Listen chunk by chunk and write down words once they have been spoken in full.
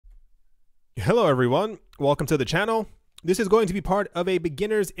Hello everyone, welcome to the channel. This is going to be part of a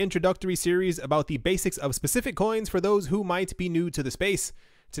beginner's introductory series about the basics of specific coins for those who might be new to the space.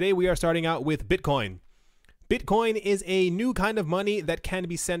 Today we are starting out with Bitcoin. Bitcoin is a new kind of money that can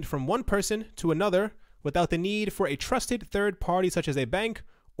be sent from one person to another without the need for a trusted third party such as a bank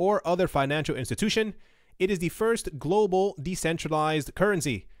or other financial institution. It is the first global decentralized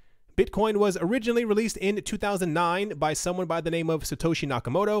currency. Bitcoin was originally released in 2009 by someone by the name of Satoshi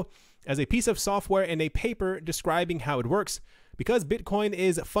Nakamoto as a piece of software in a paper describing how it works. Because Bitcoin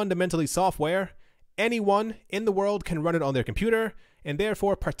is fundamentally software, anyone in the world can run it on their computer and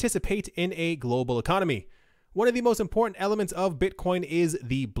therefore participate in a global economy. One of the most important elements of Bitcoin is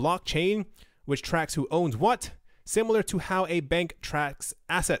the blockchain, which tracks who owns what, similar to how a bank tracks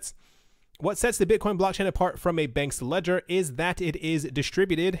assets. What sets the Bitcoin blockchain apart from a bank's ledger is that it is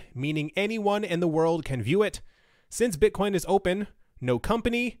distributed, meaning anyone in the world can view it. Since Bitcoin is open, no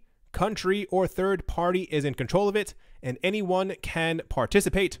company, country, or third party is in control of it, and anyone can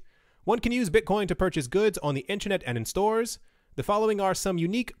participate. One can use Bitcoin to purchase goods on the internet and in stores. The following are some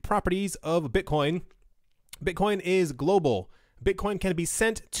unique properties of Bitcoin. Bitcoin is global. Bitcoin can be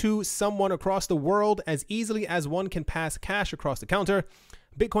sent to someone across the world as easily as one can pass cash across the counter.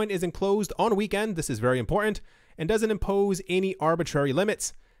 Bitcoin is enclosed on weekend, this is very important, and doesn't impose any arbitrary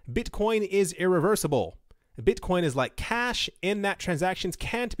limits. Bitcoin is irreversible. Bitcoin is like cash in that transactions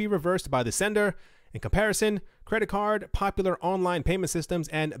can't be reversed by the sender. In comparison, credit card, popular online payment systems,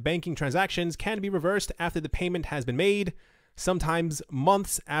 and banking transactions can be reversed after the payment has been made, sometimes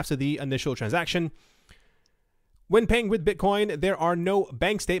months after the initial transaction. When paying with Bitcoin, there are no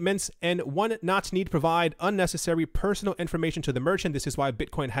bank statements and one not need to provide unnecessary personal information to the merchant. This is why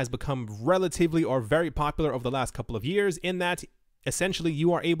Bitcoin has become relatively or very popular over the last couple of years, in that essentially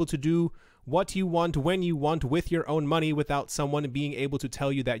you are able to do what you want when you want with your own money without someone being able to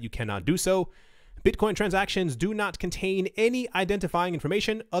tell you that you cannot do so. Bitcoin transactions do not contain any identifying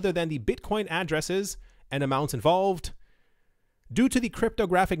information other than the Bitcoin addresses and amounts involved. Due to the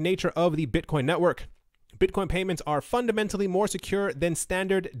cryptographic nature of the Bitcoin network, Bitcoin payments are fundamentally more secure than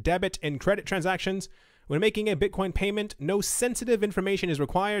standard debit and credit transactions. When making a Bitcoin payment, no sensitive information is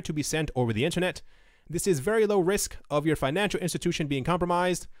required to be sent over the internet. This is very low risk of your financial institution being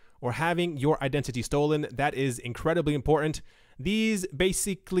compromised or having your identity stolen. That is incredibly important. These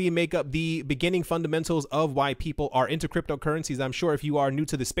basically make up the beginning fundamentals of why people are into cryptocurrencies. I'm sure if you are new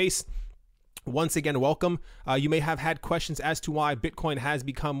to the space, once again, welcome. You may have had questions as to why Bitcoin has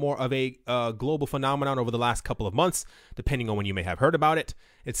become more of a global phenomenon over the last couple of months, depending on when you may have heard about it.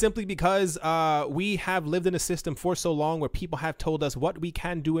 It's simply because we have lived in a system for so long where people have told us what we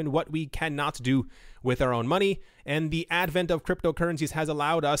can do and what we cannot do with our own money. And the advent of cryptocurrencies has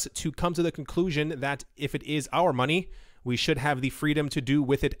allowed us to come to the conclusion that if it is our money, we should have the freedom to do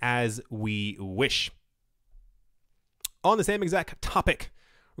with it as we wish. On the same exact topic,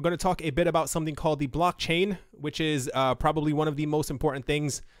 we're going to talk a bit about something called the blockchain, which is probably one of the most important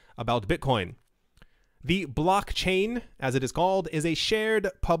things about Bitcoin. The blockchain, as it is called, is a shared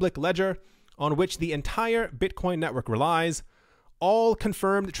public ledger on which the entire Bitcoin network relies. All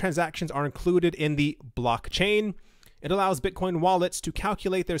confirmed transactions are included in the blockchain. It allows Bitcoin wallets to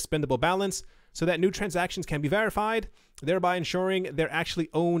calculate their spendable balance so that new transactions can be verified, thereby ensuring they're actually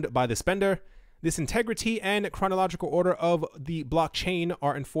owned by the spender. This integrity and chronological order of the blockchain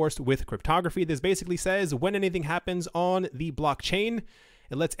are enforced with cryptography. This basically says when anything happens on the blockchain,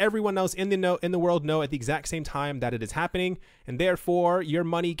 it lets everyone else in the world know at the exact same time that it is happening, and therefore your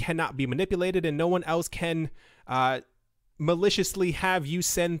money cannot be manipulated and no one else can maliciously have you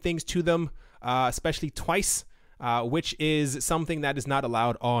send things to them, especially twice, which is something that is not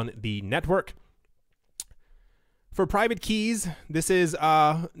allowed on the network. For private keys, this is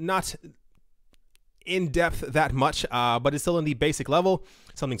not in depth that much, but it's still in the basic level.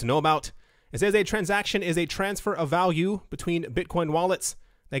 Something to know about. It says a transaction is a transfer of value between Bitcoin wallets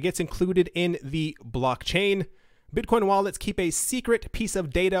that gets included in the blockchain. Bitcoin wallets keep a secret piece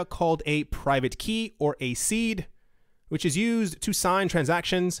of data called a private key or a seed, which is used to sign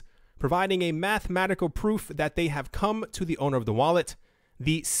transactions, providing a mathematical proof that they have come to the owner of the wallet.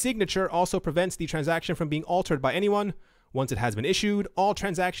 The signature also prevents the transaction from being altered by anyone. Once it has been issued, all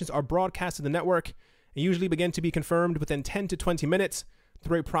transactions are broadcast to the network and usually begin to be confirmed within 10 to 20 minutes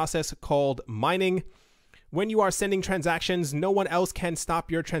through a process called mining. When you are sending transactions, no one else can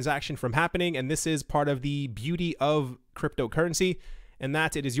stop your transaction from happening, and this is part of the beauty of cryptocurrency, and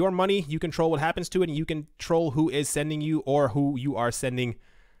that it is your money. You control what happens to it, and you control who is sending you or who you are sending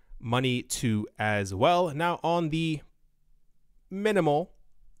money to as well. Now, on the minimal,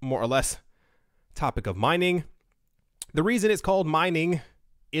 more or less, topic of mining, the reason it's called mining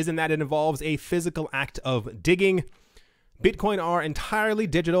isn't that it involves a physical act of digging. Bitcoin are entirely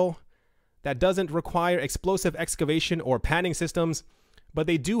digital. That doesn't require explosive excavation or panning systems, but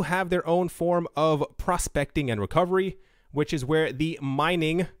they do have their own form of prospecting and recovery, which is where the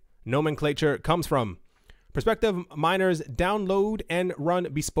mining nomenclature comes from. Prospective miners download and run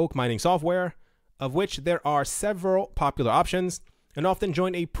bespoke mining software, of which there are several popular options, and often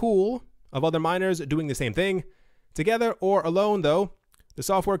join a pool of other miners doing the same thing. Together or alone, though, the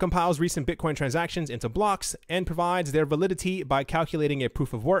software compiles recent Bitcoin transactions into blocks and provides their validity by calculating a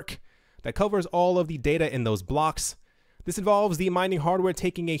proof of work that covers all of the data in those blocks. This involves the mining hardware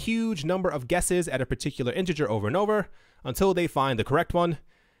taking a huge number of guesses at a particular integer over and over until they find the correct one.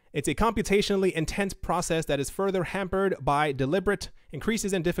 It's a computationally intense process that is further hampered by deliberate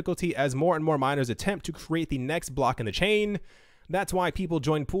increases in difficulty as more and more miners attempt to create the next block in the chain. That's why people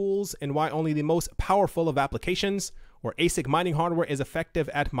join pools and why only the most powerful of applications or ASIC mining hardware is effective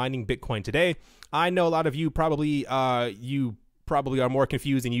at mining Bitcoin today. I know a lot of you probably are more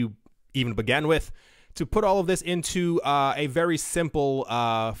confused than you even began with. To put all of this into a very simple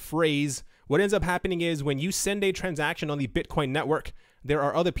phrase, what ends up happening is when you send a transaction on the Bitcoin network, there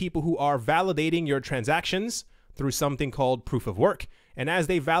are other people who are validating your transactions through something called proof of work. And as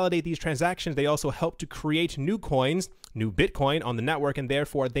they validate these transactions, they also help to create new coins, new Bitcoin on the network, and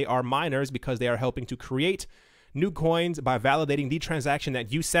therefore they are miners because they are helping to create new coins by validating the transaction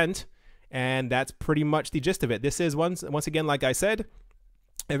that you sent. And that's pretty much the gist of it. This is, once again, like I said,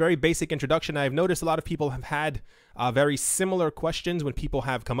 a very basic introduction. I've noticed a lot of people have had very similar questions when people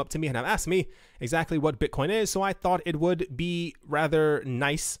have come up to me and have asked me exactly what Bitcoin is. So I thought it would be rather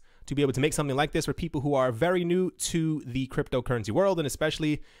nice to be able to make something like this for people who are very new to the cryptocurrency world and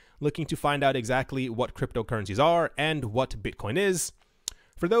especially looking to find out exactly what cryptocurrencies are and what Bitcoin is.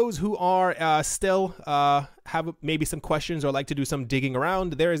 For those who are still have maybe some questions or like to do some digging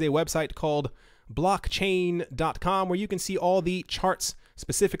around, there is a website called blockchain.com where you can see all the charts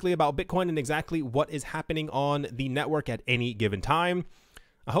specifically about Bitcoin and exactly what is happening on the network at any given time.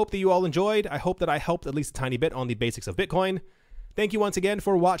 I hope that you all enjoyed. I hope that I helped at least a tiny bit on the basics of Bitcoin. Thank you once again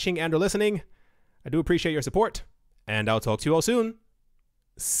for watching and or listening. I do appreciate your support, and I'll talk to you all soon.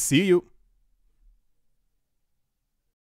 See you.